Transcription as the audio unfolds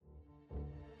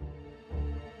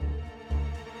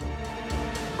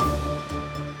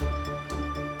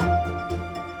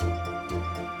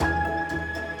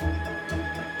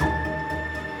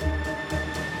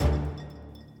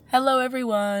Hello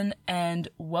everyone, and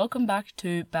welcome back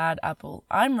to Bad Apple.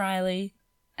 I'm Riley.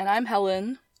 And I'm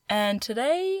Helen. And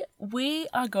today we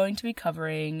are going to be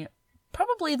covering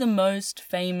probably the most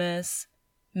famous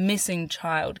missing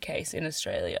child case in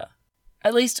Australia.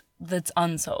 At least that's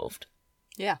unsolved.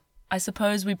 Yeah. I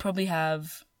suppose we probably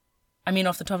have,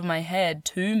 off the top of my head,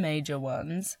 two major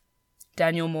ones.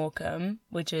 Daniel Morcombe,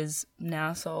 which is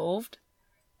now solved,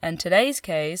 and today's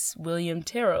case, William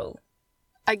Tyrrell.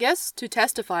 I guess to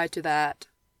testify to that,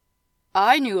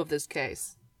 I knew of this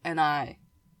case, and I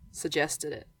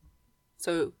suggested it.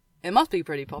 So it must be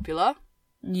pretty popular.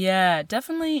 Yeah,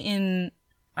 definitely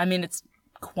it's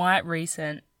quite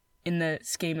recent in the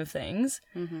scheme of things.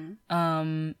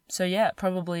 Mm-hmm. So yeah, it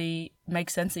probably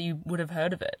makes sense that you would have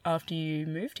heard of it after you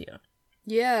moved here.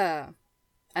 Yeah.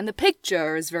 And the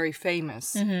picture is very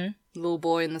famous. Mm-hmm. The little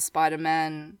boy in the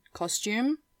Spider-Man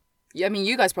costume. Yeah,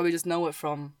 you guys probably just know it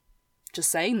from just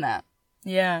saying that.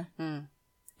 Yeah. Mm.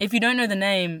 If you don't know the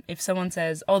name, if someone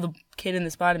says, oh, the kid in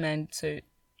the Spider-Man suit,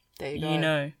 There you go. you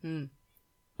know. Mm.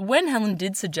 When Helen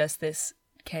did suggest this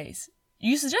case,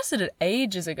 you suggested it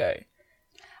ages ago.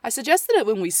 I suggested it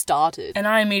when we started. And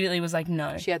I immediately was like,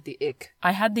 no. She had the ick.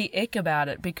 I had the ick about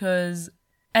it because...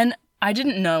 And I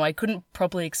didn't know. I couldn't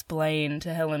properly explain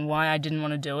to Helen why I didn't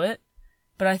want to do it.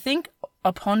 But I think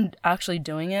upon actually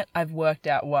doing it, I've worked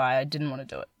out why I didn't want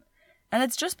to do it. And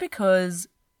it's just because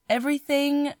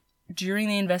everything during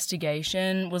the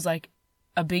investigation was like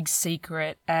a big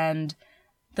secret and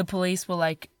the police were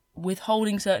like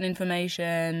withholding certain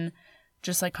information,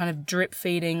 just like kind of drip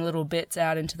feeding little bits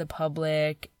out into the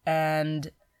public.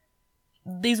 And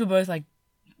these were both like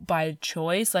by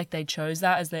choice, like they chose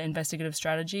that as their investigative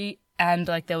strategy. And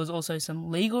like there was also some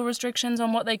legal restrictions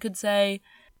on what they could say.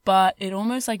 But it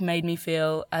almost like made me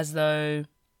feel as though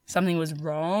something was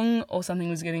wrong or something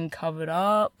was getting covered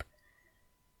up.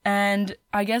 And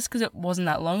I guess because it wasn't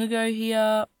that long ago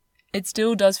here, it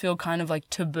still does feel kind of like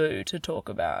taboo to talk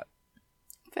about.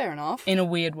 Fair enough. In a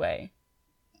weird way.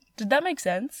 Did that make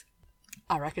sense?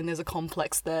 I reckon there's a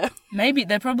complex there. Maybe,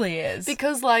 there probably is.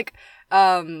 Because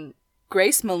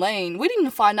Grace Mullane, we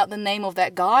didn't find out the name of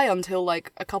that guy until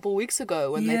like a couple weeks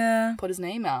ago when they put his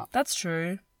name out. That's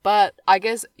true. But I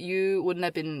guess you wouldn't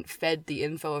have been fed the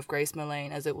info of Grace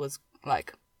Mullane as it was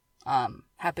like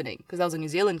happening because that was a New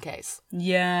Zealand case.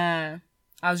 Yeah.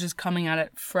 I was just coming at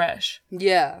it fresh.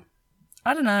 Yeah.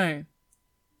 I don't know.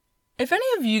 If any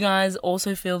of you guys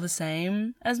also feel the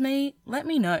same as me, let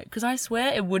me know because I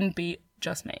swear it wouldn't be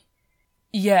just me.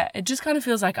 Yeah, it just kind of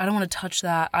feels like I don't want to touch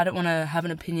that. I don't want to have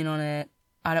an opinion on it.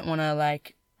 I don't want to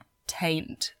like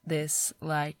taint this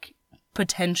like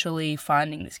potentially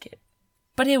finding this kid.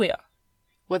 But here we are.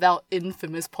 With our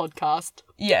infamous podcast.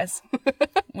 Yes.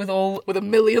 With a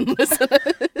million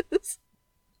listeners.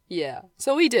 Yeah.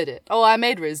 So we did it. Oh, I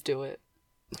made Riz do it.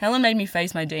 Helen made me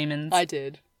face my demons. I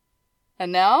did.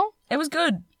 And now? It was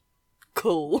good.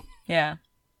 Cool. Yeah.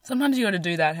 Sometimes you gotta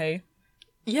do that, hey?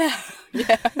 Yeah.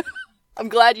 Yeah. I'm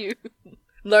glad you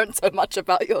learned so much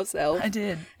about yourself. I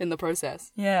did. In the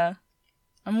process. Yeah.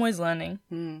 I'm always learning.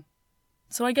 Mm.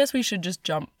 So I guess we should just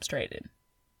jump straight in.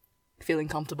 Feeling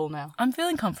comfortable now? I'm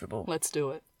feeling comfortable. Let's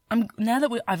do it. Now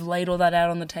that I've laid all that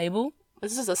out on the table.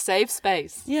 This is a safe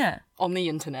space. Yeah. On the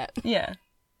internet. Yeah.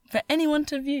 For anyone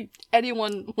to view.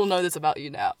 Anyone will know this about you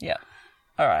now. Yeah.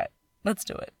 All right. Let's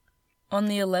do it. On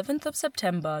the 11th of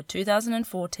September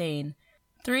 2014,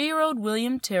 3-year-old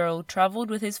William Tyrrell travelled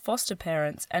with his foster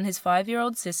parents and his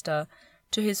 5-year-old sister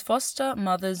to his foster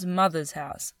mother's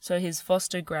house, so his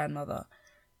foster grandmother,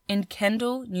 in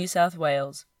Kendal, New South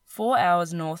Wales, 4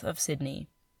 hours north of Sydney.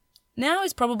 Now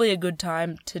is probably a good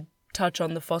time to touch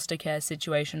on the foster care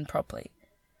situation properly.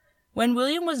 When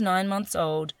William was 9 months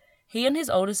old, he and his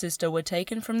older sister were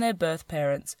taken from their birth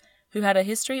parents, who had a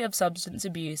history of substance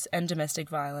abuse and domestic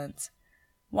violence.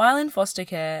 While in foster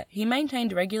care, he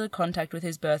maintained regular contact with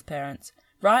his birth parents,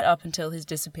 right up until his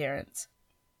disappearance.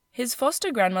 His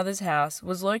foster grandmother's house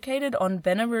was located on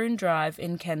Benaroon Drive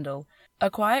in Kendal, a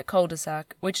quiet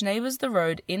cul-de-sac which neighbours the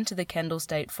road into the Kendal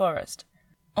State Forest.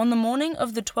 On the morning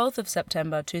of the 12th of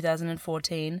September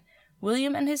 2014,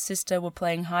 William and his sister were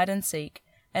playing hide-and-seek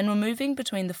and were moving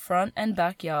between the front and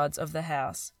back yards of the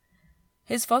house.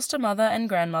 His foster mother and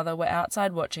grandmother were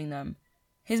outside watching them.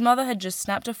 His mother had just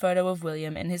snapped a photo of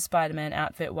William in his Spider-Man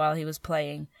outfit while he was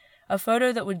playing, a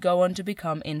photo that would go on to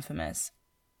become infamous.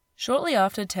 Shortly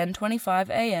after 10:25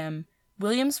 a.m.,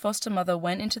 William's foster mother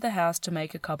went into the house to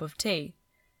make a cup of tea.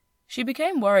 She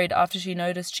became worried after she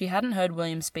noticed she hadn't heard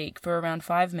William speak for around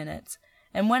 5 minutes,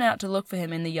 and went out to look for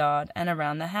him in the yard and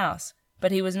around the house,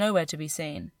 but he was nowhere to be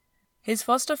seen. His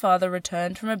foster father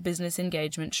returned from a business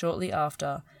engagement shortly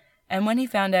after, and when he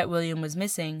found out William was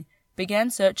missing,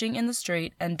 began searching in the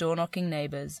street and door-knocking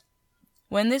neighbours.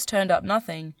 When this turned up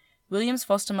nothing, William's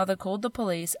foster mother called the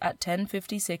police at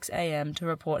 10:56 a.m. to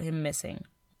report him missing,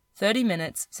 30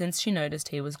 minutes since she noticed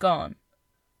he was gone.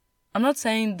 I'm not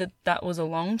saying that was a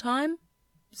long time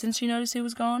since she noticed he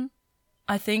was gone.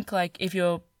 I think, like, if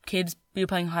you're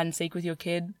playing hide and seek with your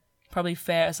kid, probably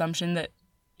fair assumption that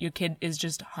your kid is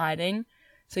just hiding,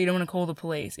 so you don't want to call the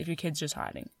police if your kid's just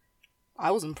hiding.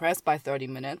 I was impressed by 30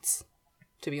 minutes,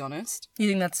 to be honest. You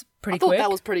think that's pretty quick? quick? I thought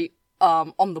that was pretty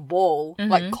on the ball,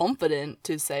 like confident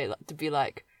to be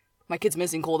like, my kid's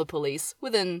missing, call the police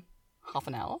within half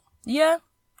an hour. Yeah,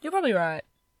 you're probably right.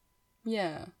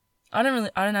 Yeah. I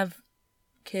don't have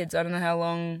kids. I don't know how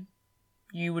long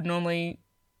you would normally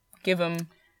give them.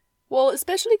 Well,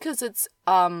 especially because it's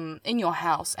in your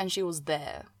house and she was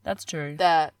there. That's true.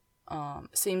 That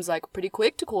seems like pretty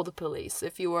quick to call the police.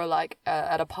 If you were like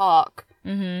at a park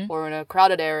or in a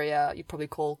crowded area, you'd probably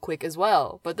call quick as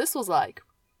well. But this was like,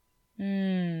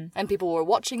 and people were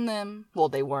watching them. Well,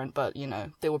 they weren't, but you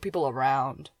know, there were people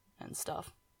around and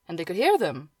stuff, and they could hear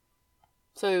them.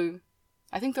 So,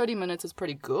 I think 30 minutes is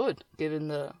pretty good given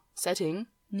the setting.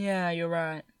 Yeah, you're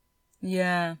right.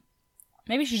 Yeah,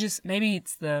 maybe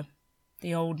it's the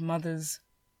old mother's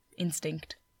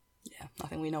instinct. Yeah,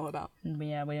 nothing we know about.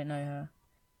 Yeah, we don't know her.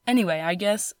 Anyway, I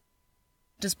guess,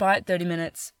 despite 30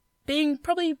 minutes being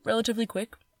probably relatively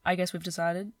quick, I guess we've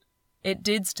decided, it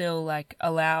did still, like,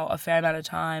 allow a fair amount of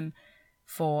time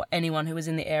for anyone who was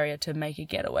in the area to make a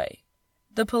getaway.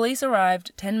 The police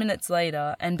arrived 10 minutes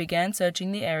later and began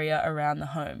searching the area around the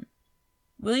home.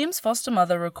 William's foster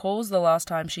mother recalls the last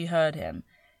time she heard him.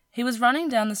 He was running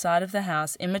down the side of the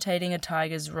house imitating a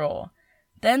tiger's roar.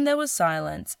 Then there was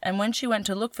silence, and when she went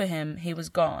to look for him, he was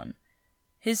gone.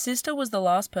 His sister was the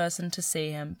last person to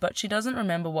see him, but she doesn't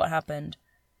remember what happened.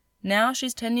 Now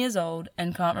she's 10 years old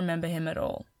and can't remember him at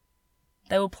all.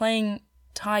 They were playing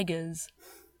tigers.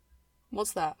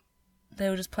 What's that? They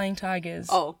were just playing tigers.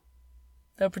 Oh.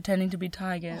 They were pretending to be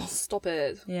tigers. Oh, stop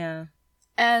it. Yeah.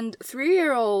 And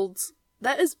 3-year-olds,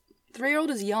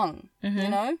 3-year-old is young, you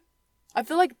know? I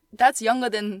feel like that's younger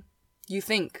than you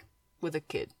think with a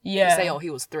kid. Yeah. You say, oh, he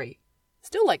was 3.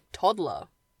 Still like toddler.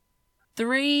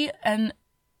 3, and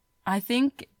I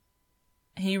think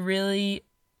he really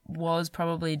was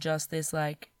probably just this,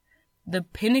 like, the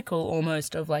pinnacle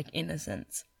almost of, like,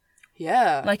 innocence.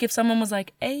 Yeah. Like, if someone was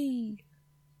like, hey,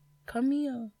 come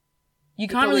here. You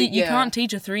can't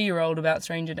teach a 3-year-old about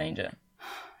stranger danger.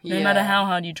 No matter how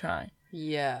hard you try.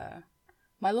 Yeah.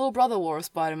 My little brother wore a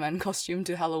Spider-Man costume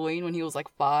to Halloween when he was like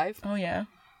 5. Oh, yeah.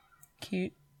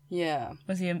 Cute. Yeah.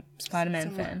 Was he a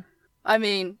Spider-Man fan? I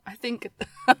mean, I think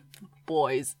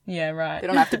boys. Yeah, right. They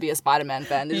don't have to be a Spider-Man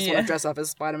fan. They just want to dress up as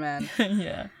Spider-Man.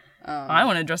 Yeah. I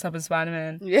want to dress up as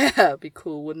Spider-Man. Yeah, it'd be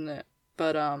cool, wouldn't it?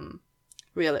 But,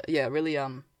 really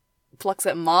plucks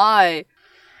at my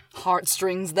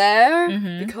heartstrings there.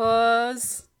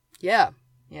 Because,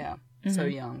 so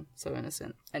young, so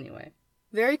innocent. Anyway.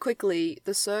 Very quickly,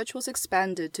 the search was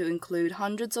expanded to include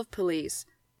hundreds of police,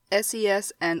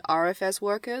 SES and RFS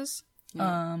workers.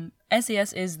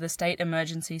 SES is the State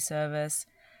Emergency Service,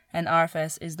 and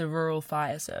RFS is the Rural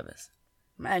Fire Service.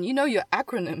 Man, you know your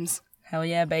acronyms. Hell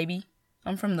yeah, baby.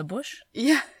 I'm from the bush.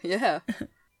 Yeah.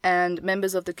 And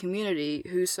members of the community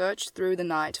who searched through the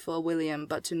night for William,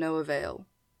 but to no avail.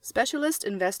 Specialist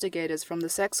investigators from the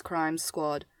Sex Crimes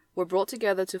Squad were brought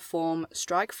together to form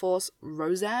Strike Force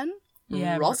Roseanne?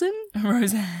 Yeah. Roseanne.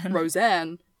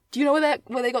 Roseanne. Do you know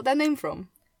where they got that name from?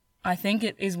 I think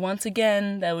it is, once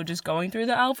again, they were just going through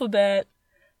the alphabet,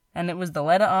 and it was the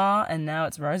letter R, and now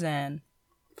it's Roseanne.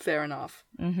 Fair enough.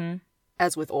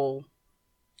 As with all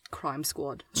crime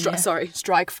squad.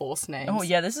 Strike Force names. Oh,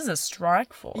 yeah, this is a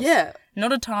strike force. Yeah.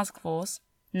 Not a task force,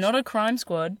 not a crime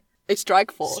squad. It's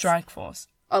Strike Force. Strike Force.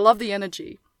 I love the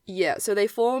energy. Yeah, so they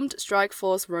formed Strike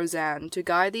Force Roseanne to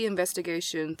guide the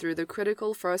investigation through the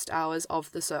critical first hours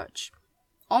of the search.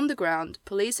 On the ground,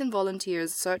 police and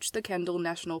volunteers searched the Kendall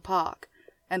National Park,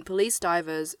 and police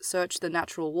divers searched the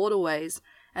natural waterways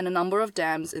and a number of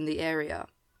dams in the area.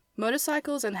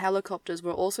 Motorcycles and helicopters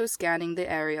were also scanning the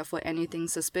area for anything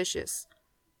suspicious.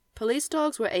 Police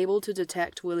dogs were able to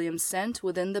detect William's scent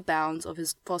within the bounds of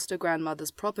his foster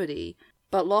grandmother's property,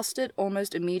 but lost it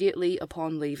almost immediately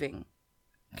upon leaving.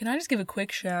 Can I just give a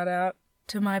quick shout out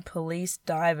to my police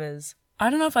divers? I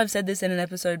don't know if I've said this in an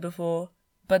episode before,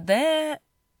 but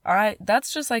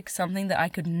that's just like something that I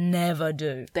could never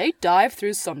do. They dive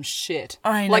through some shit.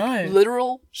 I know. Like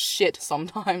literal shit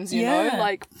sometimes, you know?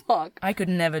 Like, fuck. I could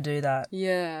never do that.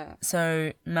 Yeah.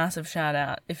 So, massive shout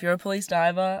out. If you're a police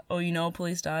diver or you know a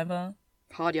police diver.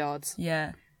 Hard yards.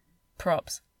 Yeah.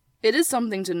 props. It is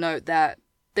something to note that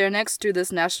they're next to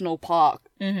this national park.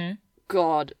 Mm-hmm.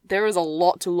 God, there is a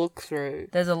lot to look through.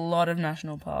 There's a lot of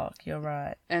national park, you're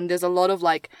right. And there's a lot of,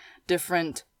 like,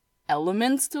 different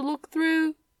elements to look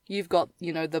through. You've got,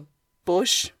 you know, the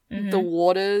bush, the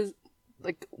water,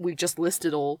 like, we just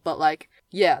listed all. But, like,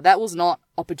 yeah, that was not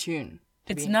opportune.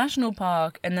 It's national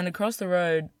park, and then across the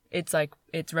road,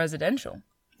 it's residential.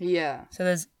 Yeah. So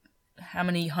there's how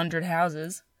many 100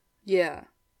 houses? Yeah.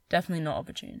 Definitely not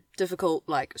opportune. Difficult,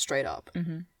 like, straight up.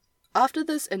 Mm-hmm. After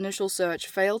this initial search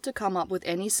failed to come up with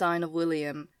any sign of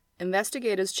William,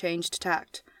 investigators changed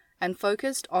tact and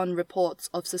focused on reports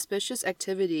of suspicious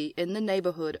activity in the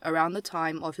neighborhood around the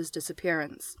time of his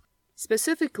disappearance.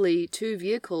 Specifically, 2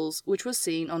 vehicles which were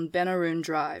seen on Benaroon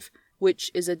Drive,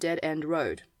 which is a dead-end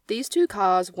road. These 2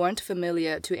 cars weren't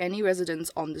familiar to any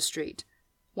residents on the street.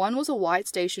 One was a white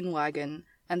station wagon,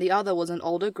 and the other was an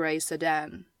older grey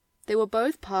sedan. They were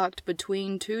both parked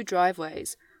between 2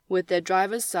 driveways, with their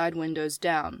driver's side windows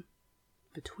down.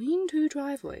 Between 2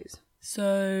 driveways?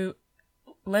 So,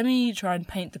 let me try and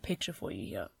paint the picture for you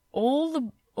here. All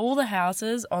the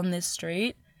houses on this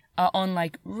street are on,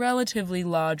 like, relatively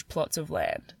large plots of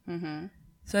land. Mm-hmm.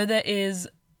 So there is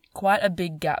quite a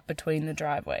big gap between the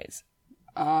driveways.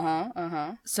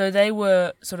 So they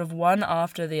were sort of one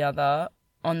after the other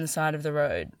on the side of the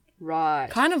road. Right.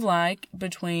 Kind of like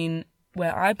between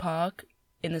where I park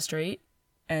in the street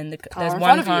and there's in one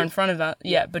front of car you. in front of us.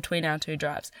 Yeah, between our 2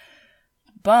 drives.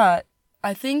 But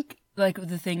I think, like,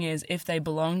 the thing is, if they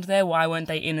belonged there, why weren't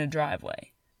they in a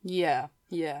driveway? Yeah.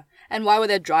 And why were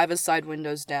their driver's side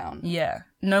windows down? Yeah.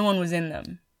 No one was in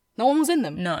them. No one was in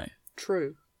them? No.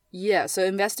 True. Yeah, so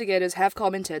investigators have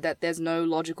commented that there's no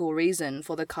logical reason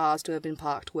for the cars to have been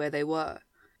parked where they were.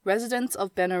 Residents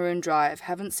of Benaroon Drive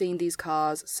haven't seen these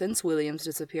cars since William's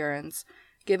disappearance,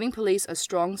 giving police a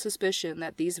strong suspicion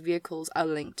that these vehicles are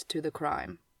linked to the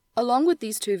crime. Along with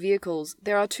these 2 vehicles,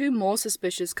 there are 2 more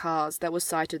suspicious cars that were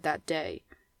sighted that day.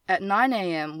 At 9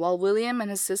 a.m., while William and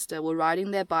his sister were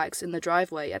riding their bikes in the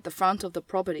driveway at the front of the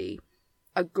property,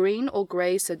 a green or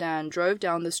grey sedan drove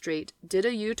down the street, did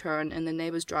a U-turn in the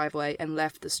neighbor's driveway, and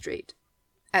left the street.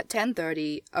 At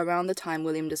 10:30, around the time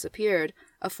William disappeared,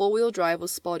 a 4-wheel drive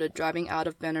was spotted driving out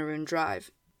of Benaroon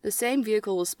Drive. The same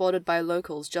vehicle was spotted by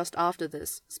locals just after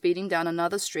this, speeding down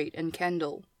another street in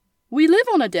Kendall. We live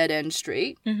on a dead-end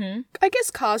street. Mm-hmm. I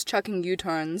guess cars chucking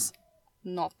U-turns,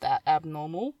 not that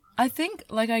abnormal. I think,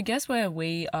 like, I guess where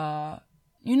we are,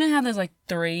 you know how there's, like,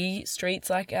 3 streets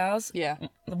like ours? Yeah.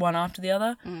 One after the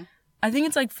other? Mm. I think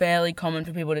it's, like, fairly common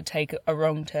for people to take a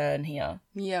wrong turn here.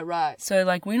 Yeah, right. So,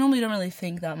 like, we normally don't really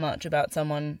think that much about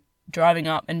someone driving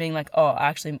up and being like, oh, I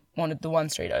actually wanted the one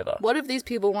street over. What if these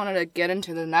people wanted to get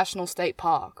into the National State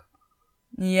Park?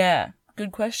 Yeah,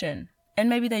 good question. And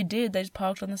maybe they did. They just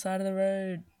parked on the side of the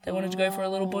road. They wanted to go for a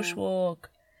little bushwalk.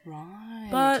 Right.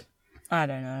 But, I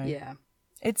don't know. Yeah.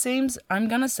 It seems, I'm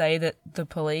going to say that the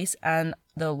police and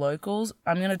the locals,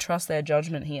 I'm going to trust their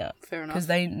judgment here. Fair enough. Because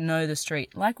they know the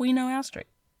street, like we know our street.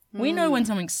 We know when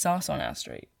something's sus on our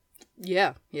street.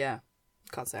 Yeah.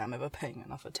 Can't say I'm ever paying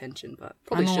enough attention, but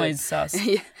probably I'm should. always sus.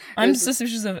 Yeah. I'm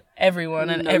suspicious of everyone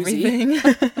and Nosy.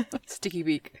 everything. Sticky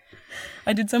beak.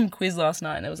 I did some quiz last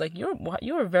night and it was like,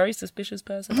 you're a very suspicious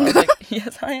person. I was like,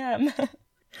 yes, I am.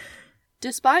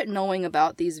 Despite knowing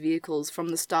about these vehicles from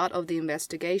the start of the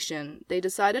investigation, they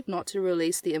decided not to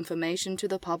release the information to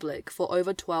the public for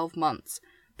over 12 months,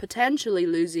 potentially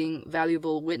losing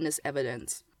valuable witness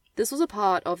evidence. This was a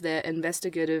part of their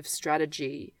investigative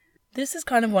strategy. This is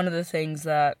kind of one of the things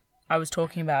that I was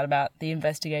talking about the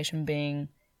investigation being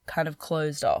kind of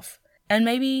closed off. And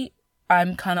maybe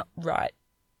I'm kind of right.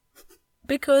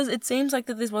 Because it seems like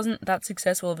that this wasn't that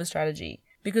successful of a strategy.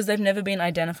 Because they've never been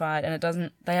identified and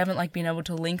they haven't, like, been able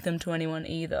to link them to anyone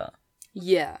either.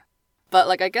 Yeah. But,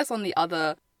 like, I guess on the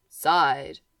other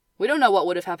side, we don't know what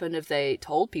would have happened if they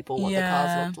told people what the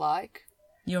cars looked like.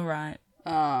 You're right.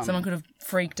 Someone could have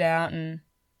freaked out and...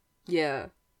 Yeah.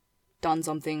 Done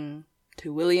something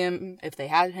to William if they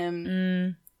had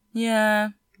him. Yeah,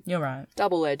 you're right.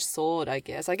 Double-edged sword, I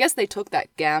guess. I guess they took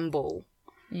that gamble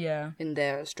Yeah. in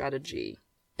their strategy.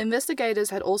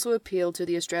 Investigators had also appealed to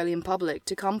the Australian public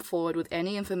to come forward with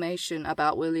any information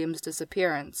about William's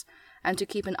disappearance and to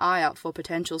keep an eye out for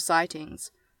potential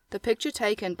sightings. The picture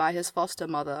taken by his foster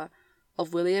mother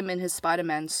of William in his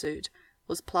Spider-Man suit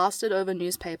was plastered over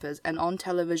newspapers and on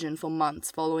television for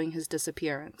months following his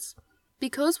disappearance.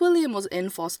 Because William was in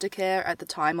foster care at the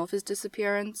time of his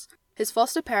disappearance, his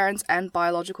foster parents and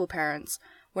biological parents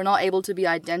were not able to be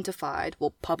identified,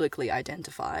 well, publicly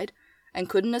identified, and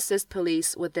couldn't assist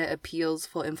police with their appeals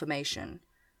for information.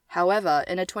 However,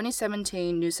 in a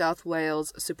 2017 New South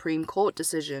Wales Supreme Court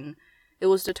decision, it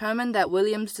was determined that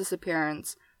William's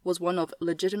disappearance was one of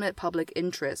legitimate public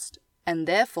interest and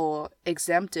therefore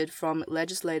exempted from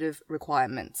legislative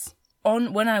requirements.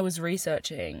 When I was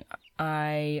researching,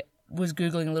 I was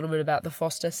Googling a little bit about the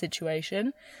foster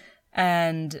situation,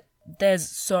 and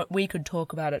we could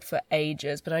talk about it for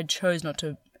ages, but I chose not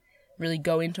to really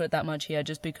go into it that much here,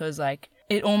 just because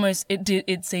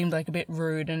it seemed like a bit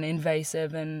rude and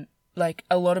invasive, and like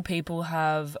a lot of people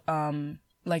have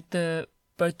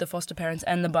both the foster parents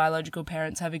and the biological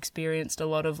parents have experienced a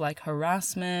lot of like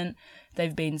harassment.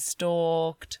 They've been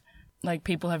stalked. Like,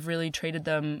 people have really treated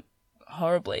them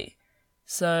horribly.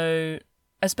 So,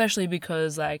 especially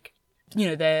because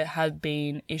there have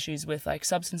been issues with like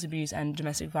substance abuse and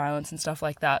domestic violence and stuff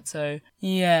like that. So,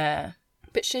 yeah.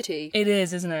 Bit shitty. It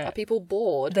is, isn't it? Are people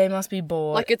bored? They must be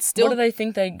bored. Like, it's still... What do they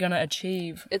think they're gonna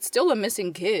achieve? It's still a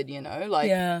missing kid, you know? Like,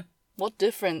 yeah. What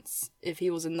difference if he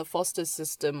was in the foster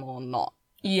system or not?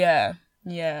 Yeah.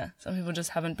 Some people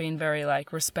just haven't been very,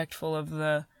 like, respectful of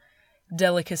the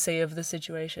delicacy of the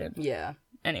situation. Yeah.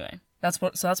 Anyway, that's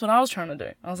what I was trying to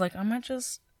do. I was like, I might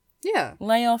just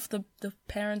lay off the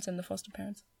parents and the foster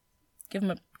parents.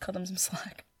 Cut them some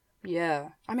slack. Yeah.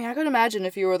 I mean, I could imagine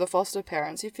if you were the foster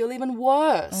parents, you'd feel even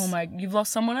worse. Oh my, you've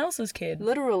lost someone else's kid.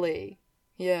 Literally.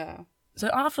 Yeah. So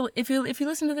if you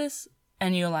listen to this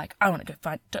and you're like, I want to go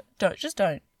find,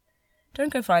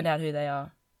 don't go find out who they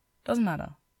are. Doesn't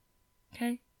matter.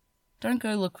 Okay? Don't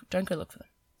go look for them.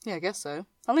 Yeah, I guess so.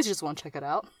 At least you just want to check it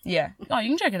out. Yeah. Oh, you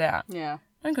can check it out. Yeah.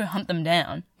 Don't go hunt them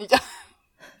down.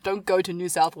 Don't go to New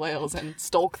South Wales and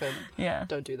stalk them. Yeah.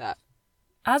 Don't do that.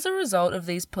 As a result of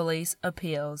these police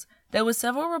appeals, there were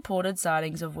several reported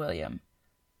sightings of William.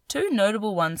 2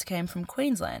 notable ones came from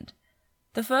Queensland.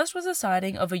 The first was a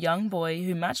sighting of a young boy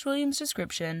who matched William's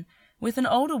description with an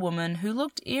older woman who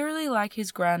looked eerily like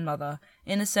his grandmother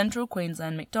in a central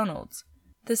Queensland McDonald's.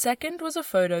 The second was a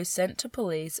photo sent to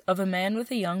police of a man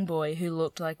with a young boy who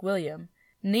looked like William.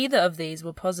 Neither of these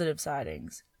were positive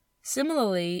sightings.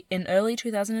 Similarly, in early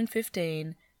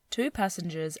 2015, 2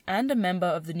 passengers and a member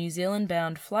of the New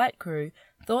Zealand-bound flight crew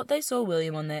thought they saw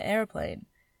William on their aeroplane.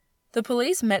 The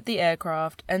police met the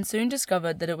aircraft and soon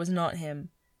discovered that it was not him.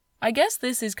 I guess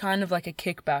this is kind of like a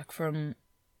kickback from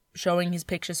showing his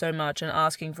picture so much and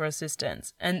asking for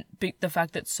assistance, and the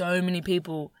fact that so many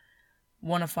people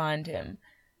want to find him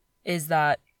is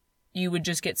that you would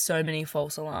just get so many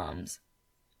false alarms.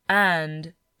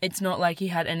 And it's not like he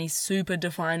had any super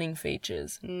defining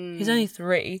features. He's only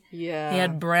 3. Yeah. He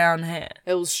had brown hair.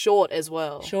 It was short as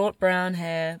well. Short brown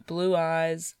hair, blue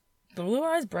eyes. Blue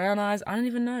eyes, brown eyes, I don't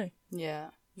even know. Yeah.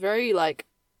 Very, like...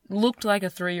 Looked like a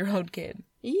 3-year-old kid.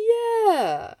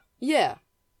 Yeah. Yeah.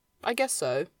 I guess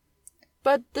so.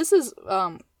 But this is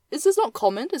not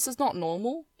common? Is this not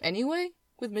normal anyway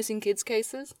with missing kids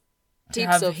cases?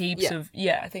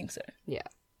 Yeah, I think so. Yeah.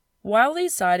 While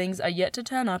these sightings are yet to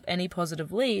turn up any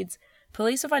positive leads,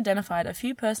 police have identified a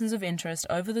few persons of interest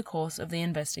over the course of the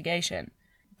investigation.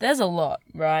 There's a lot,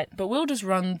 right? But we'll just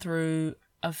run through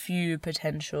a few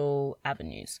potential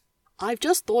avenues. I've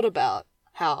just thought about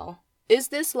is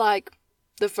this like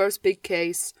the first big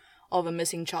case of a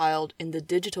missing child in the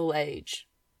digital age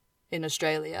in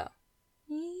Australia?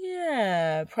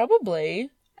 Yeah, probably.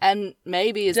 And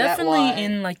maybe definitely that why...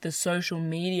 in like the social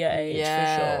media age,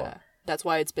 for sure. That's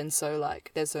why it's been so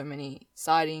there's so many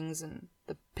sightings and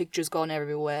the pictures gone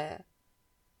everywhere.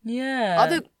 Yeah.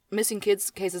 Other missing kids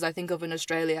cases I think of in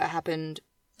Australia happened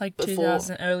like before.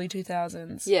 Early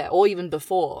 2000s. Yeah, or even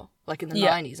before, like in the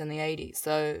 90s and the 80s.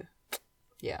 So,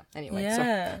 yeah, anyway. Yeah.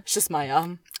 So it's just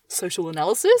my social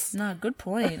analysis. No, good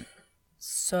point.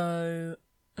 So,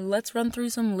 let's run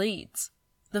through some leads.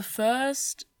 The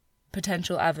first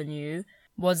potential avenue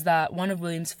was that one of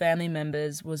William's family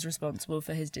members was responsible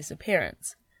for his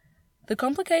disappearance. The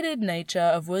complicated nature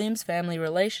of William's family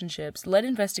relationships led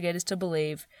investigators to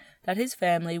believe that his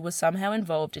family was somehow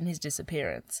involved in his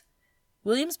disappearance.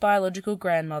 William's biological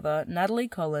grandmother, Natalie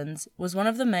Collins, was one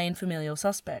of the main familial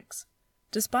suspects.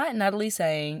 Despite Natalie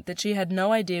saying that she had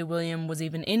no idea William was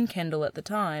even in Kendall at the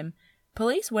time,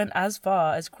 police went as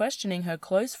far as questioning her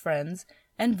close friends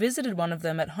and visited one of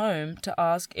them at home to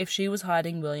ask if she was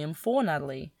hiding William for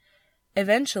Natalie.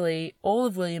 Eventually, all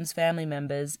of William's family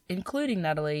members, including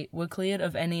Natalie, were cleared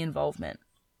of any involvement.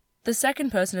 The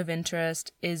second person of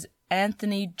interest is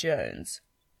Anthony Jones.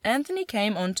 Anthony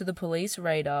came onto the police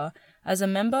radar as a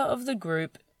member of the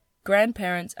group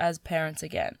Grandparents as Parents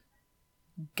Again.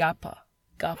 GAPA.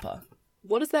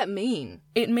 What does that mean?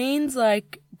 It means,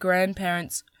 like,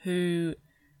 grandparents who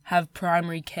have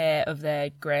primary care of their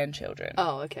grandchildren.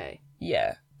 Oh, okay.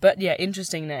 Yeah. But yeah,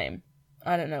 interesting name.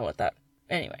 I don't know what that...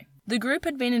 Anyway. The group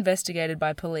had been investigated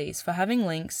by police for having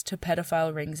links to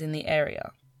pedophile rings in the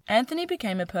area. Anthony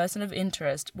became a person of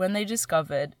interest when they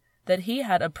discovered that he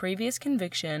had a previous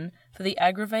conviction for the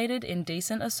aggravated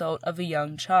indecent assault of a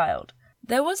young child.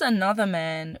 There was another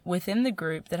man within the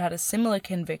group that had a similar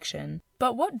conviction,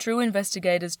 but what drew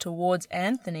investigators towards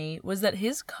Anthony was that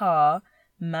his car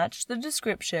matched the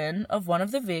description of one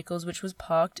of the vehicles which was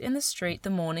parked in the street the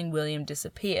morning William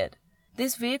disappeared.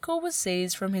 This vehicle was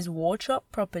seized from his Wauchope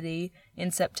property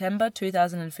in September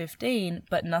 2015,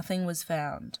 but nothing was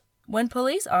found. When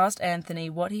police asked Anthony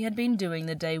what he had been doing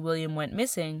the day William went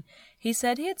missing, he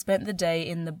said he had spent the day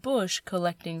in the bush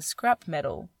collecting scrap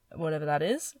metal, whatever that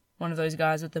is. One of those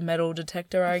guys with the metal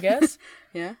detector, I guess.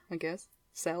 Yeah, I guess.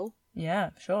 Cell.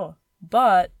 Yeah, sure.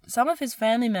 But some of his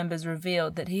family members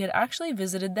revealed that he had actually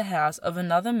visited the house of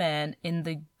another man in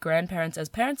the Grandparents as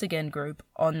Parents Again group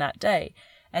on that day,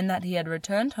 and that he had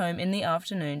returned home in the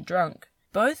afternoon drunk.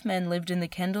 Both men lived in the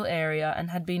Kendall area and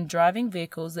had been driving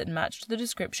vehicles that matched the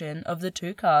description of the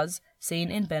two cars seen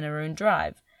in Benaroon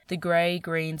Drive, the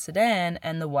grey-green sedan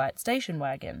and the white station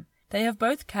wagon. They have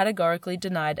both categorically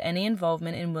denied any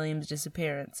involvement in William's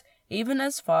disappearance, even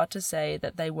as far to say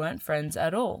that they weren't friends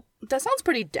at all. That sounds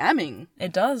pretty damning.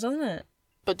 It does, doesn't it?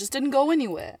 But just didn't go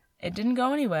anywhere. It didn't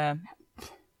go anywhere.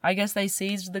 I guess they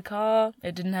seized the car.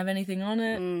 It didn't have anything on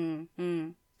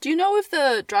it. Do you know if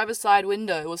the driver's side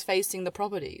window was facing the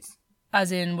properties?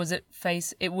 As in, was it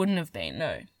face... It wouldn't have been,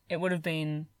 no. It would have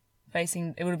been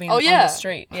facing... It would have been on the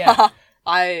street, yeah.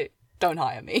 Don't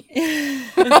hire me.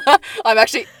 I'm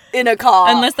actually in a car.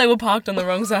 Unless they were parked on the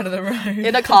wrong side of the road.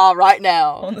 In a car right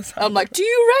now. On the side I'm like, do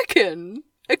you reckon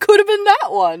it could have been that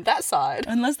one, that side?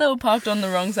 Unless they were parked on the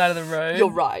wrong side of the road.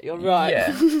 You're right.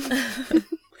 Yeah.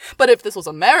 But if this was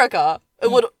America,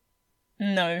 it would...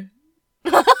 No.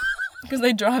 Because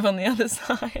they drive on the other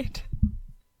side.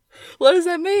 What does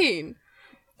that mean?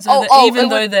 So even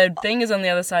though their thing is on the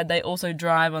other side, they also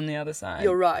drive on the other side.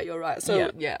 You're right.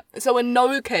 So, yeah. So in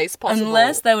no case possible...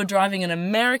 Unless they were driving an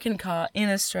American car in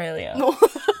Australia.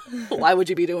 Why would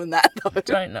you be doing that, though?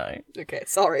 Don't know. Okay,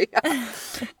 sorry.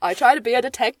 I try to be a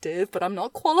detective, but I'm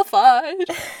not qualified.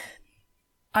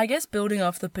 I guess building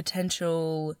off the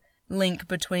potential link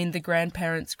between the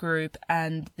grandparents group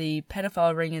and the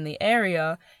pedophile ring in the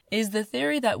area is the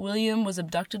theory that William was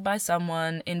abducted by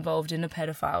someone involved in a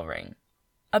pedophile ring.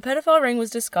 A pedophile ring was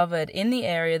discovered in the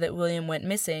area that William went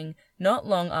missing not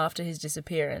long after his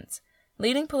disappearance,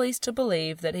 leading police to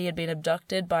believe that he had been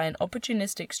abducted by an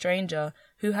opportunistic stranger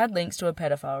who had links to a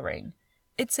pedophile ring.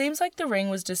 It seems like the ring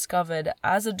was discovered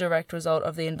as a direct result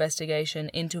of the investigation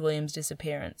into William's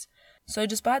disappearance, so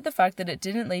despite the fact that it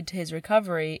didn't lead to his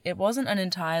recovery, it wasn't an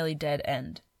entirely dead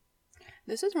end.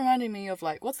 This is reminding me of,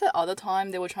 what's that other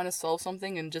time they were trying to solve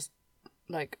something and just,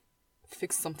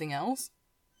 fix something else?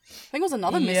 I think it was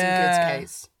another missing kids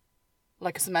case.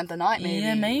 Like a Samantha Knight, maybe.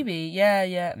 Yeah, maybe.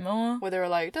 Yeah, more. Where they were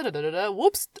like, da-da-da-da-da,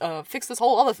 whoops, fix this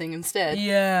whole other thing instead.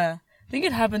 Yeah. I think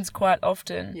it happens quite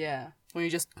often. Yeah. When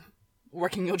you're just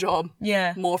working your job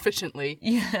more efficiently.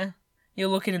 Yeah. You're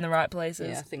looking in the right places.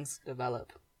 Yeah, things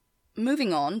develop.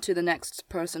 Moving on to the next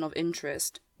person of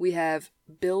interest, we have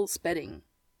Bill Spedding.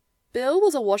 Bill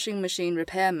was a washing machine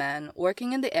repairman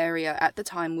working in the area at the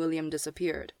time William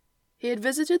disappeared. He had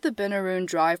visited the Benaroon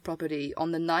Drive property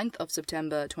on the 9th of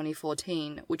September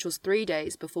 2014, which was 3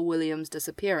 days before William's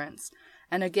disappearance,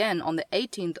 and again on the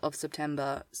 18th of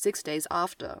September, 6 days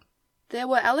after. There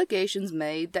were allegations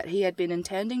made that he had been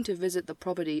intending to visit the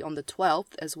property on the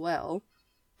 12th as well,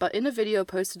 but in a video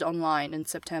posted online in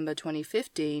September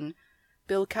 2015,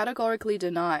 Bill categorically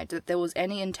denied that there was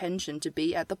any intention to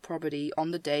be at the property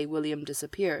on the day William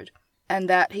disappeared, and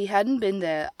that he hadn't been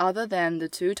there other than the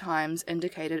 2 times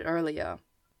indicated earlier.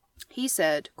 He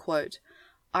said, quote,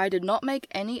 "I did not make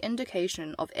any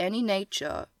indication of any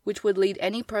nature which would lead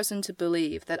any person to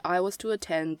believe that I was to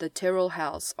attend the Tyrrell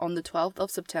House on the 12th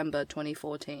of September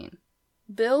 2014.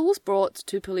 Bill was brought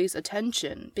to police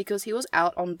attention because he was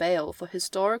out on bail for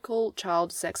historical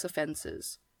child sex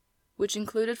offences, which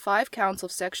included 5 counts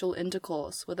of sexual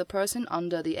intercourse with a person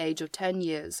under the age of 10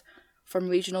 years from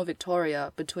regional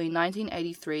Victoria between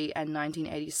 1983 and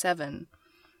 1987,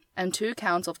 and 2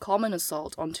 counts of common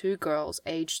assault on 2 girls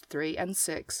aged 3 and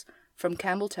 6 from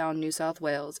Campbelltown, New South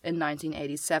Wales in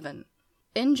 1987.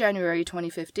 In January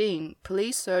 2015,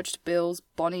 police searched Bill's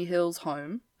Bonny Hills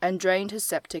home and drained his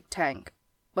septic tank,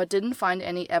 but didn't find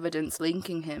any evidence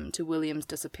linking him to William's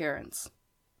disappearance.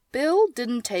 Bill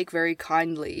didn't take very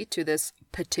kindly to this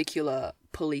particular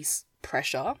police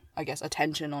pressure,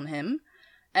 attention on him,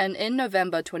 and in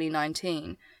November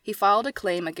 2019, he filed a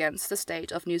claim against the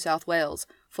state of New South Wales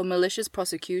for malicious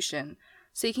prosecution,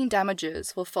 seeking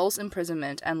damages for false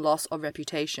imprisonment and loss of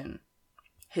reputation.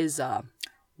 His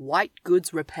white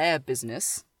goods repair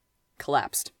business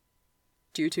collapsed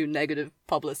due to negative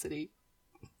publicity.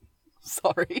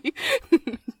 Sorry.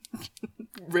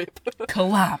 Rip.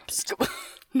 Collapsed.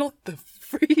 Not the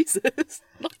freezers.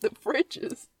 Not the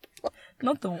fridges.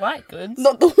 Not the white goods.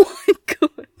 Not the white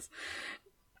goods.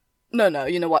 No,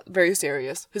 you know what? Very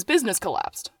serious. His business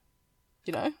collapsed.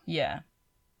 You know? Yeah.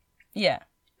 Yeah.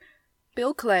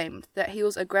 Bill claimed that he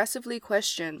was aggressively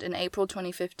questioned in April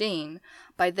 2015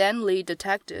 by then lead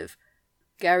detective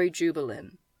Gary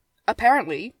Jubelin.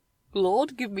 Apparently,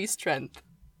 Lord give me strength.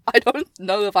 I don't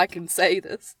know if I can say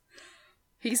this.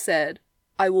 He said,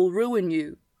 "I will ruin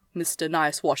you, Mr.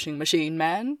 Nice Washing Machine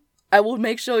Man. I will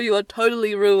make sure you are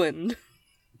totally ruined."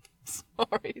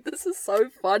 Sorry, this is so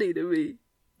funny to me.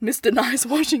 Mr. Nice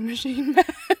Washing Machine Man.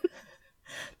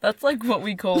 That's like what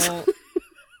we call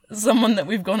someone that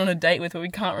we've gone on a date with but we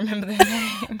can't remember their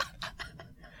name.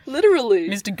 Literally.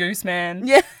 Mr. Gooseman.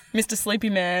 Yeah. Mr. Sleepy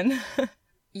Man.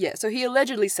 Yeah, so he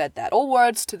allegedly said that. All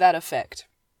words to that effect.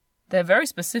 They're very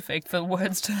specific for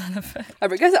words to that effect.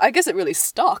 I guess it really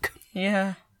stuck.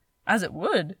 Yeah. As it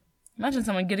would. Imagine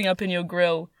someone getting up in your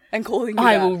grill. And calling you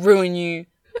I that. will ruin you.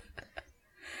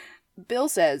 Bill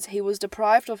says he was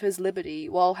deprived of his liberty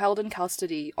while held in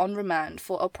custody on remand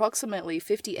for approximately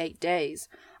 58 days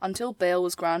until bail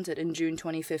was granted in June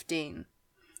 2015.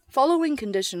 Following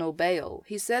conditional bail,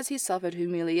 he says he suffered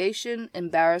humiliation,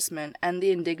 embarrassment, and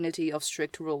the indignity of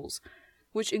strict rules,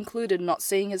 which included not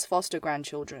seeing his foster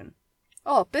grandchildren.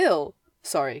 Oh, Bill!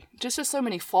 Sorry, just so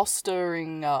many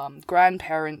fostering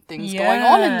grandparent things going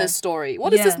on in this story.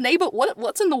 What is this neighbor?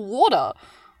 What's in the water?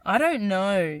 I don't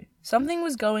know. Something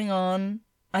was going on.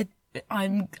 I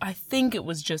think it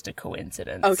was just a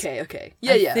coincidence. Okay.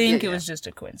 I think it was just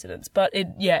a coincidence. But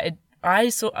I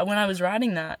saw when I was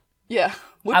writing that. Yeah.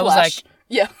 Whiplash. I was like,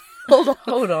 yeah.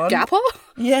 Hold on. Gapper?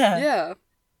 Yeah. Yeah.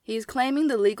 He's claiming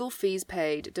the legal fees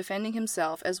paid, defending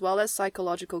himself, as well as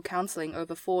psychological counselling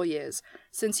over 4 years,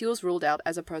 since he was ruled out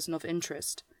as a person of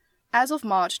interest. As of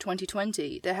March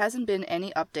 2020, there hasn't been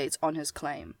any updates on his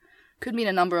claim. Could mean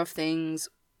a number of things,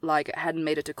 like it hadn't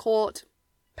made it to court,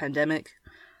 pandemic,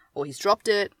 or he's dropped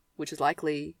it, which is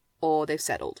likely, or they've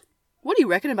settled. What do you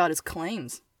reckon about his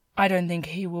claims? I don't think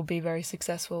he will be very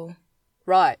successful.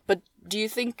 Right, but do you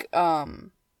think,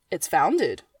 it's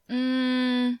founded?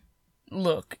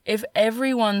 Look, if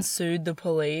everyone sued the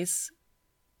police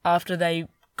after they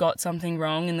got something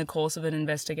wrong in the course of an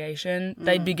investigation,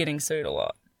 they'd be getting sued a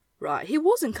lot. Right, he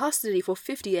was in custody for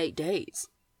 58 days.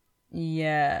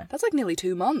 Yeah. That's like nearly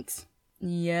 2 months.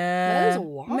 Yeah. That is a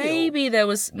while. Maybe there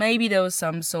was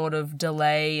some sort of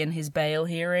delay in his bail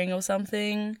hearing or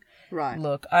something. Right.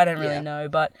 Look, I don't really know,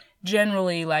 but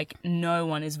generally, like, no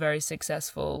one is very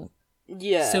successful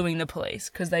suing the police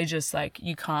because they just, like,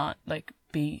 you can't, like,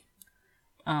 be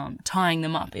tying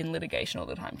them up in litigation all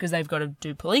the time because they've got to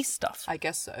do police stuff. I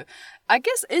guess so. I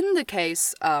guess in the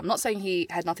case, not saying he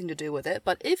had nothing to do with it,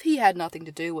 but if he had nothing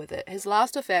to do with it, his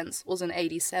last offence was in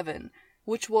 87,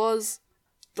 which was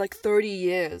like 30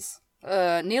 years.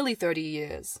 Nearly 30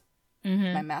 years.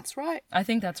 Mm-hmm. My math's right? I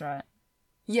think that's right.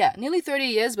 Yeah, nearly 30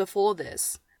 years before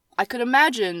this. I could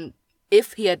imagine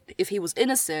if he was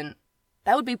innocent,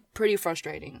 that would be pretty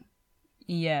frustrating.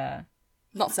 Yeah.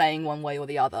 Not saying one way or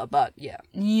the other, but yeah.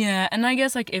 Yeah, and I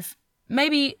guess, like, if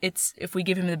we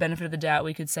give him the benefit of the doubt,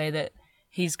 we could say that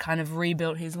he's kind of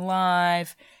rebuilt his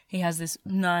life. He has this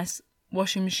nice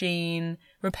washing machine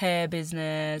repair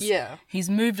business. Yeah. He's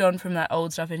moved on from that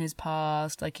old stuff in his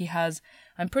past. Like,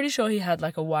 I'm pretty sure he had,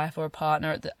 like, a wife or a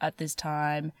partner at this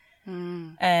time.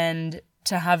 And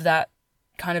to have that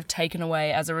kind of taken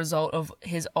away as a result of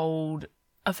his old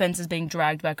offences being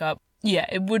dragged back up, yeah,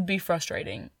 it would be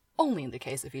frustrating. Only in the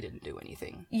case if he didn't do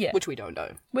anything. Yeah. Which we don't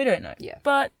know. We don't know. Yeah.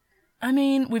 But, I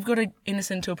mean, we've got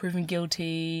innocent until proven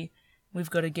guilty. We've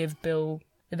got to give Bill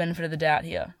the benefit of the doubt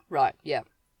here. Right, yeah.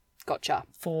 Gotcha.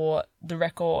 For the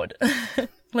record.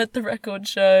 Let the record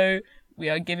show we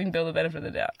are giving Bill the benefit of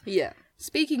the doubt. Yeah.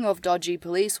 Speaking of dodgy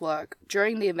police work,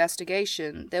 during the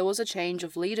investigation, there was a change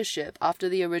of leadership after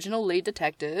the original lead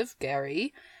detective,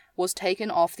 Gary, was taken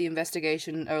off the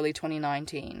investigation in early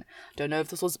 2019. Don't know if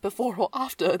this was before or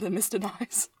after the Mr.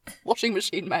 Nice Washing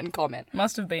Machine Man comment.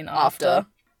 Must have been after.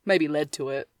 Maybe led to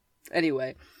it.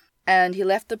 Anyway. And he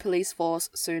left the police force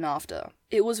soon after.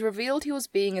 It was revealed he was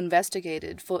being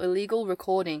investigated for illegal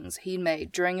recordings he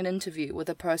made during an interview with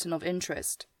a person of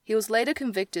interest. He was later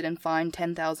convicted and fined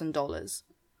 $10,000.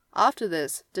 After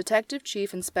this, Detective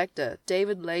Chief Inspector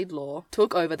David Laidlaw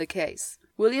took over the case,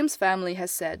 William's family has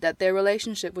said that their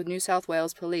relationship with New South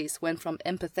Wales police went from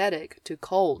empathetic to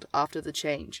cold after the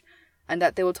change, and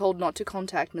that they were told not to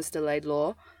contact Mr.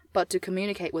 Laidlaw, but to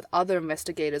communicate with other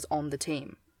investigators on the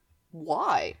team.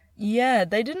 Why? Yeah,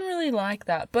 they didn't really like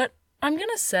that, but I'm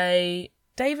gonna say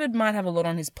David might have a lot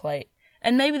on his plate,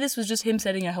 and maybe this was just him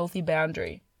setting a healthy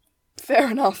boundary.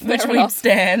 Fair enough. Which we'd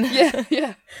stand.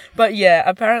 Yeah. But yeah,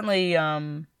 apparently, I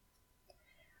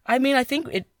mean, I think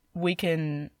we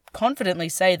can confidently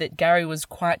say that Gary was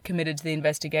quite committed to the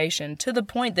investigation, to the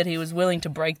point that he was willing to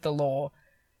break the law.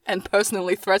 And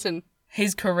personally threaten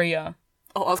his career.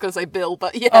 Oh, I was going to say Bill,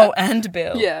 but yeah. Oh, and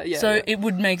Bill. Yeah. So it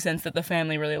would make sense that the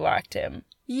family really liked him.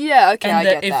 Yeah, okay, and I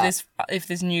get if that. if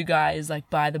this new guy is like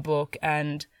by the book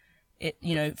and it,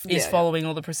 is following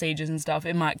all the procedures and stuff,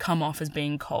 it might come off as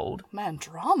being cold. Man,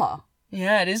 drama.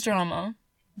 Yeah, it is drama.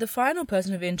 The final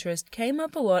person of interest came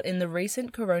up a lot in the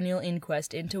recent coronial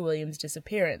inquest into William's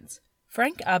disappearance.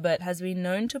 Frank Abbott has been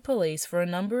known to police for a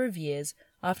number of years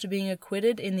after being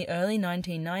acquitted in the early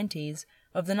 1990s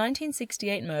of the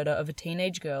 1968 murder of a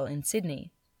teenage girl in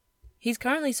Sydney. He's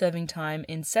currently serving time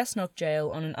in Cessnock Jail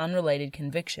on an unrelated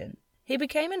conviction. He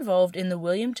became involved in the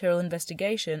William Tyrrell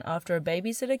investigation after a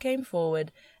babysitter came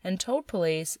forward and told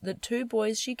police that 2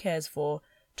 boys she cares for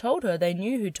told her they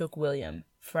knew who took William,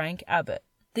 Frank Abbott.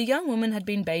 The young woman had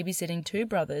been babysitting 2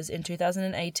 brothers in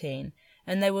 2018,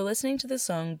 and they were listening to the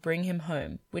song Bring Him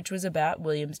Home, which was about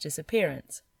William's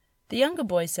disappearance. The younger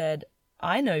boy said,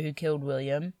 "I know who killed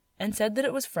William," and said that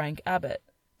it was Frank Abbott.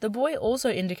 The boy also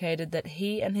indicated that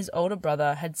he and his older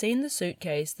brother had seen the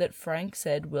suitcase that Frank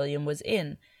said William was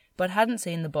in, but hadn't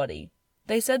seen the body.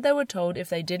 They said they were told if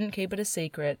they didn't keep it a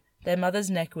secret, their mother's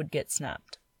neck would get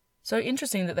snapped. So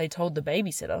interesting that they told the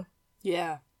babysitter.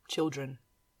 Yeah, children.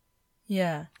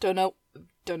 Yeah. Don't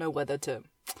know whether to...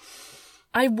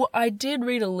 I did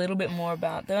read a little bit more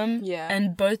about them. Yeah.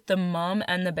 And both the mum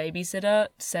and the babysitter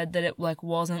said that it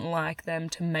wasn't like them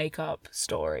to make up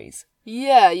stories.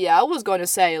 Yeah, I was going to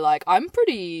say, I'm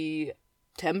pretty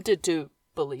tempted to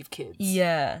believe kids.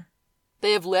 Yeah.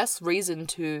 They have less reason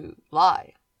to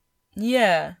lie.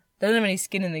 Yeah. They don't have any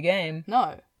skin in the game.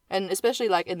 No. And especially,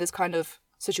 in this kind of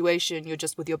situation, you're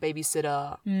just with your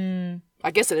babysitter. I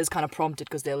guess it is kind of prompted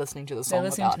because they're listening to the song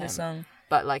about him. They're listening to the song.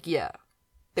 But, yeah.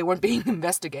 They weren't being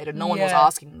investigated. No one was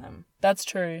asking them. That's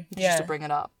true. Just to bring it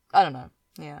up. I don't know.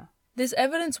 Yeah. This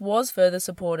evidence was further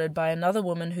supported by another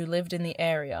woman who lived in the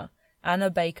area, Anna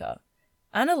Baker.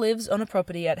 Anna lives on a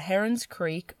property at Herons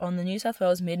Creek on the New South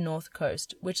Wales mid-north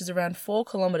coast, which is around 4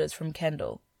 kilometres from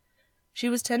Kendall. She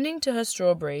was tending to her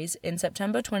strawberries in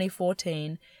September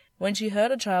 2014 when she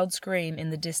heard a child scream in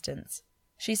the distance.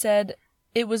 She said,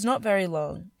 "It was not very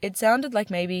long. It sounded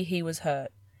like maybe he was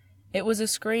hurt. It was a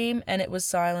scream and it was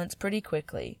silenced pretty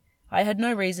quickly. I had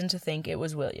no reason to think it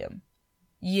was William."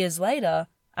 Years later,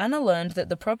 Anna learned that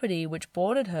the property which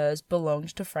bordered hers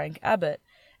belonged to Frank Abbott,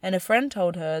 and a friend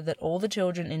told her that all the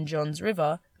children in Johns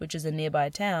River, which is a nearby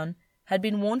town, had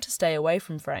been warned to stay away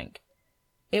from Frank.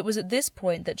 It was at this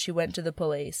point that she went to the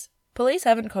police. Police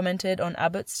haven't commented on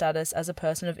Abbott's status as a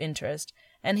person of interest,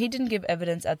 and he didn't give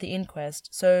evidence at the inquest,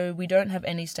 so we don't have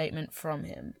any statement from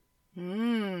him.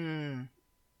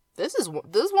 This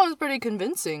one is pretty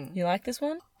convincing. You like this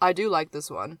one? I do like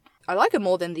this one. I like it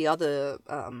more than the other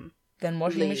Than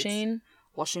Washing leads. Machine?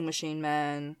 Washing Machine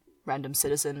Man, Random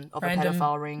Citizen of a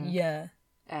Pedophile Ring. Yeah.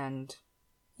 And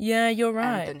Yeah, you're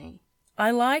right. Anthony.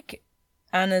 I like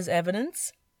Anna's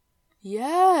evidence.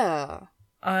 Yeah.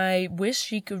 I wish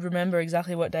she could remember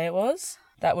exactly what day it was.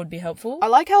 That would be helpful. I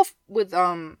like how with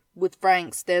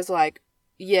Frank's there's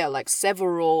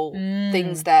several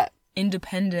things that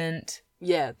Independent.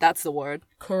 Yeah, that's the word.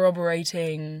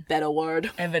 Corroborating. Better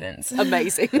word. Evidence.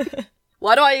 Amazing.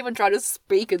 Why do I even try to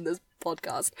speak in this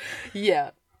podcast? Yeah.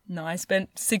 No, I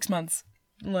spent 6 months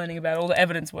learning about all the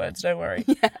evidence words, don't worry.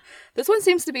 Yeah. This one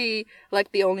seems to be,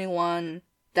 the only one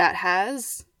that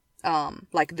has,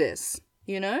 this,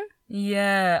 you know?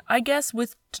 Yeah, I guess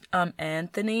with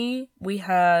Anthony, we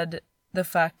had the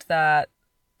fact that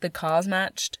the cars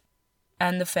matched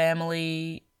and the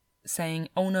family saying,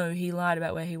 "Oh no, he lied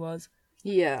about where he was."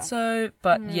 Yeah. So,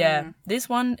 but yeah, this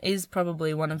one is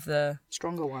probably one of the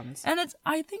stronger ones. And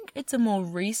I think it's a more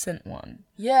recent one.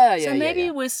 Yeah. So maybe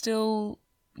we're still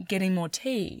getting more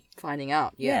tea. Finding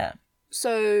out, yeah.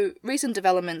 So, recent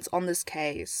developments on this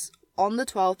case. On the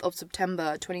 12th of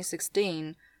September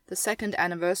 2016, the second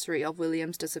anniversary of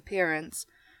William's disappearance,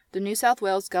 the New South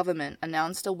Wales government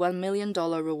announced a $1 million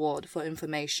reward for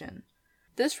information.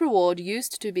 This reward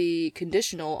used to be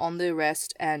conditional on the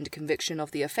arrest and conviction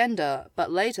of the offender, but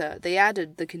later they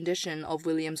added the condition of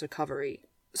William's recovery.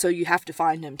 So you have to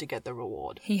find him to get the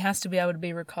reward. He has to be able to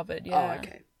be recovered, yeah. Oh,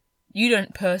 okay. You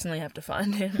don't personally have to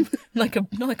find him, not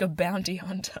like a bounty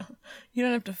hunter. You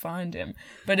don't have to find him.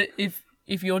 But if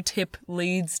your tip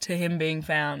leads to him being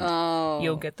found,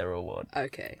 you'll get the reward.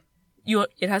 Okay.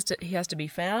 He has to be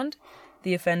found.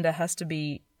 The offender has to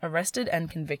be arrested and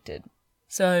convicted.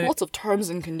 So Lots of terms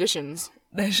and conditions.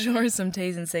 there sure is some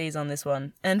T's and C's on this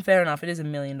one. And fair enough, it is $1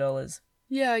 million.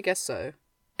 Yeah, I guess so.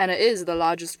 And it is the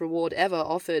largest reward ever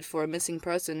offered for a missing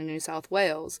person in New South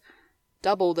Wales,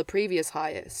 double the previous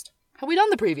highest. Have we done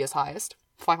the previous highest?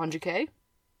 500k?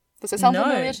 Does that sound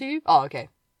familiar to you? Oh, okay.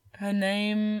 Her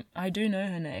name, I do know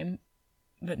her name,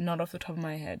 but not off the top of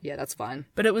my head. Yeah, that's fine.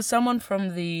 But it was someone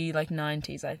from the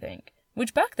 90s, I think,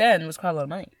 which back then was quite a lot of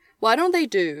money. Why don't they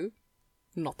do...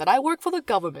 Not that I work for the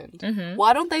government.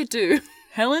 Why don't they do...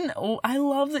 Helen, I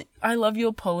love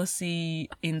your policy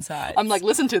insights. I'm like,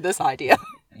 listen to this idea.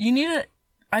 You need to...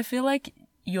 I feel like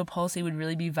your policy would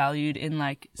really be valued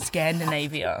in,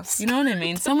 Scandinavia. You know what I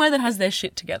mean? Somewhere that has their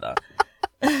shit together.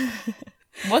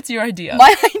 What's your idea?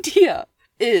 My idea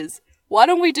is, why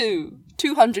don't we do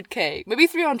 200k, maybe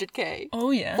 300k?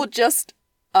 Oh, yeah. For just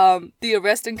the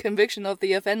arrest and conviction of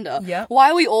the offender. Yeah.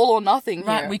 Why are we all or nothing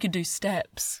Right, here? we could do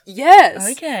steps. Yes.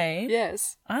 Okay.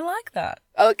 Yes. I like that.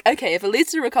 Okay, if it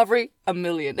leads to recovery, $1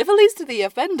 million. If it leads to the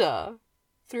offender,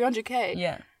 300k.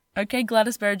 Yeah. Okay,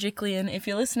 Gladys Berejiklian, if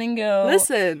you're listening, girl.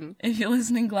 Listen. If you're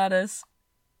listening, Gladys.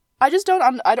 I just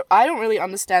don't, I don't really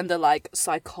understand the,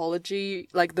 psychology,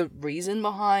 the reason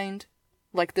behind,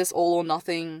 this all or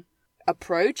nothing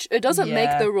approach. It doesn't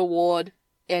make the reward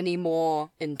any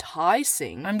more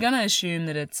enticing. I'm gonna assume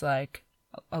that it's, a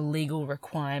legal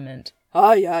requirement.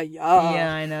 Oh, yeah.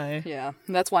 Yeah, I know. Yeah,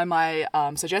 that's why my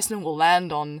suggestion will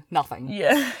land on nothing.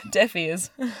 Yeah, deaf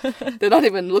ears. They're not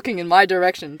even looking in my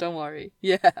direction, don't worry.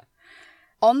 Yeah.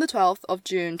 On the 12th of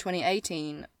June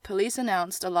 2018, police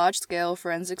announced a large-scale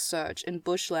forensic search in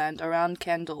bushland around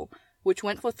Kendall, which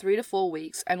went for 3 to 4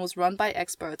 weeks and was run by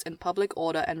experts in public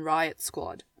order and riot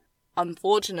squad.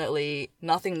 Unfortunately,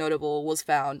 nothing notable was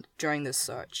found during this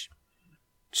search.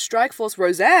 Strikeforce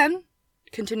Roseanne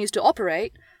continues to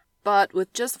operate, but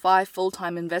with just 5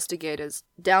 full-time investigators,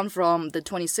 down from the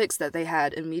 26 that they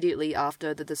had immediately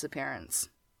after the disappearance.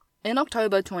 In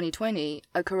October 2020,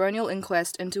 a coronial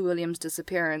inquest into William's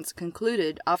disappearance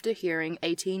concluded after hearing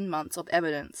 18 months of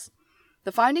evidence.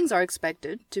 The findings are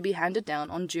expected to be handed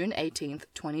down on June 18th,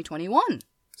 2021.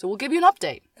 So we'll give you an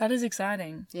update. That is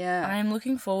exciting. Yeah. I am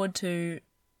looking forward to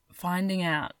finding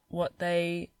out what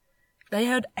they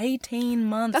had 18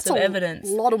 months of evidence.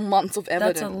 That's a lot of months of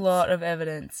evidence. That's a lot of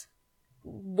evidence.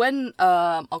 When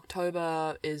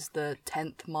October is the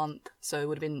 10th month, so it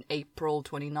would have been April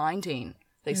 2019.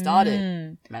 They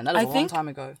started. Man, that is a long time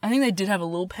ago. I think they did have a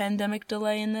little pandemic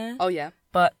delay in there. Oh, yeah.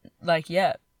 But,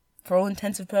 for all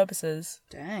intensive purposes,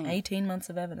 Dang. 18 months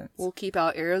of evidence. We'll keep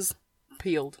our ears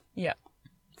peeled. Yeah.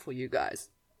 For you guys.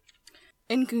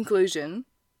 In conclusion,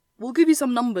 we'll give you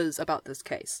some numbers about this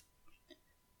case.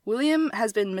 William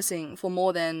has been missing for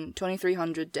more than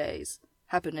 2,300 days.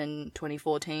 Happened in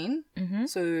 2014. Mm-hmm.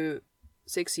 So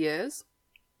 6 years.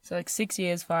 So 6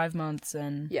 years, 5 months,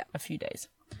 and a few days.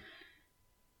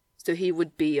 So he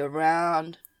would be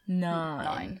around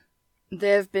 9.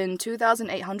 There have been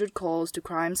 2,800 calls to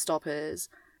Crime Stoppers.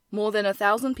 More than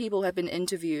 1,000 people have been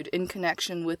interviewed in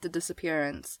connection with the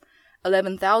disappearance.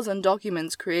 11,000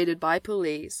 documents created by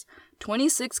police.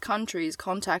 26 countries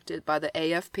contacted by the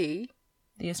AFP.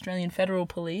 The Australian Federal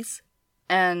Police.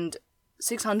 And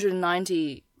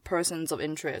 690 persons of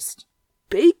interest.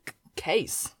 Big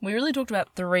case. We really talked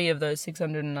about 3 of those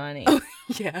 690.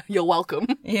 Yeah, you're welcome.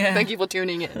 Yeah. Thank you for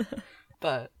tuning in.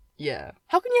 But, yeah.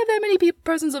 How can you have that many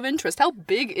persons of interest? How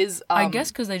big is... I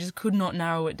guess because they just could not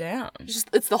narrow it down.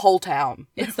 It's the whole town.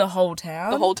 It's the whole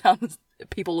town? The whole town is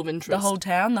people of interest. The whole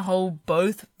town? The whole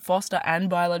both foster and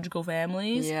biological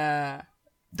families? Yeah.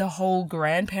 The whole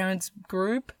grandparents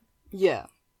group? Yeah.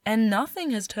 And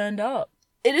nothing has turned up.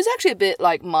 It is actually a bit,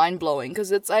 mind-blowing,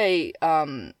 because it's a,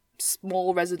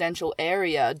 small residential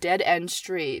area, dead-end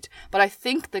street, but I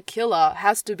think the killer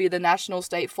has to be the National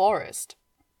State Forest.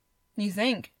 You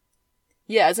think?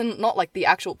 Yeah, as in, not, the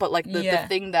actual, but, the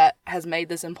thing that has made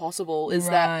this impossible is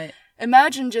right. that,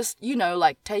 imagine just,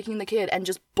 taking the kid and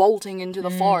just bolting into the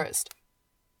forest.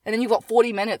 And then you've got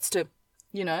 40 minutes to,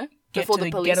 Get before to the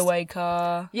police... getaway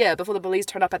car. Yeah, before the police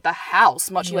turn up at the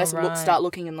house, much You're less right. start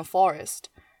looking in the forest.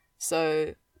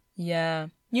 So... Yeah.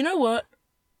 You know what?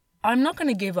 I'm not going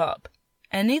to give up.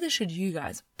 And neither should you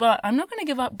guys. But I'm not going to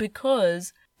give up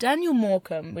because Daniel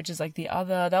Morecambe, which is that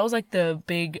was the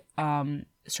big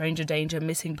stranger danger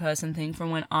missing person thing from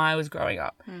when I was growing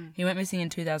up. He went missing in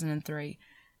 2003.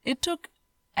 It took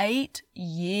 8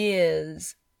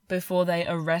 years before they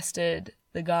arrested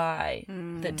the guy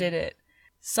that did it.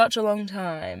 Such a long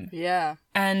time. Yeah.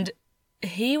 And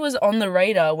he was on the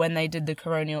radar when they did the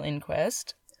coronial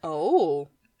inquest. Oh.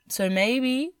 So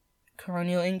maybe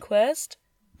coronial inquest,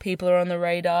 people are on the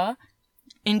radar,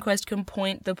 inquest can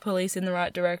point the police in the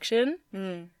right direction,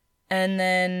 and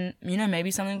then,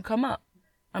 maybe something will come up.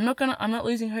 I'm not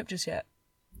losing hope just yet.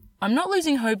 I'm not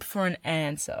losing hope for an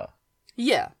answer.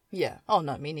 Yeah. Oh,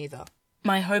 no, me neither.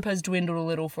 My hope has dwindled a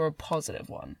little for a positive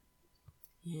one.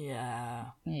 Yeah.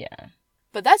 Yeah.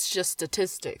 But that's just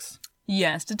statistics.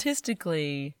 Yeah,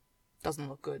 statistically. Doesn't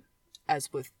look good.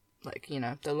 As with,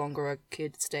 the longer a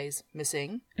kid stays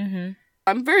missing. Mm-hmm.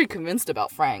 I'm very convinced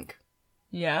about Frank.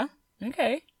 Yeah?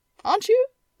 Okay. Aren't you?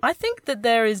 I think that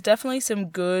there is definitely some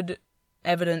good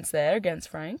evidence there against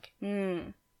Frank.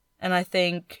 Mm. And I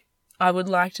think I would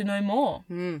like to know more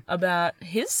about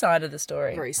his side of the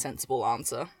story. Very sensible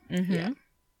answer. Mm-hmm. Yeah.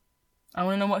 I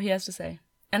want to know what he has to say.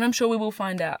 And I'm sure we will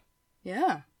find out.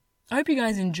 Yeah. I hope you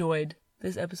guys enjoyed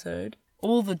this episode.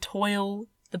 All the toil,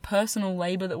 the personal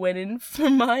labour that went in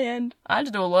from my end. I had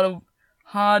to do a lot of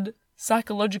hard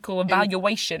psychological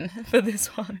evaluation for this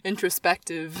one.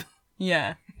 Introspective.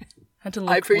 Yeah. Had to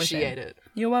look I appreciate it.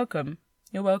 You're welcome.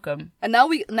 You're welcome. And now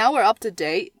we're up to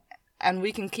date and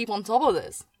we can keep on top of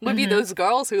this. We'll be those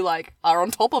girls who are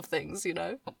on top of things,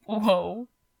 Whoa.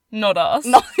 Not us.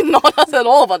 Not us at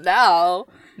all, but now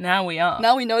Now we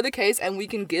are. we know the case and we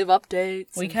can give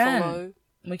updates. We and can. follow.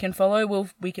 We can follow.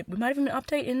 We might even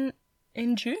update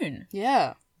in June.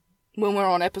 Yeah. When we're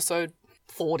on episode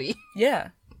 40. Yeah.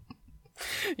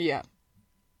 Yeah.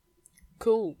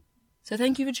 Cool. So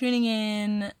thank you for tuning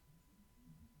in.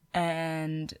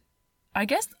 And I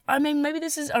guess, maybe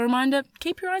this is a reminder,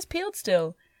 keep your eyes peeled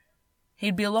still.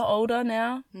 He'd be a lot older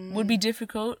now. Would be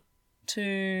difficult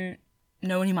to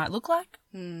know what he might look like.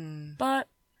 But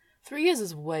 3 years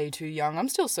is way too young. I'm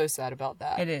still so sad about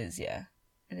that. it is, yeah.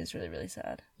 It is really, really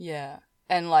sad. Yeah.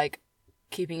 And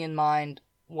keeping in mind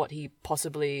what he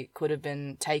possibly could have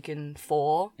been taken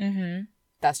for. Mm-hmm.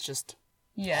 That's just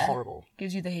horrible.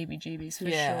 Gives you the heebie-jeebies for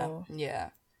Yeah. sure. Yeah.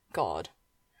 God.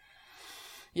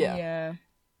 Yeah. Yeah.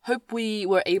 Hope we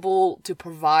were able to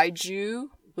provide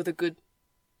you with a good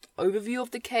overview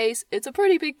of the case. It's a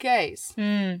pretty big case.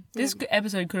 This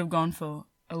episode could have gone for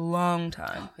a long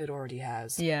time. It already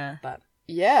has. Yeah. But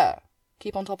yeah,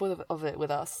 keep on top of it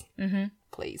with us. Mm-hmm.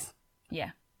 Please.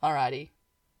 Yeah. Alrighty.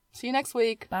 See you next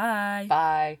week. Bye.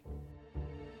 Bye.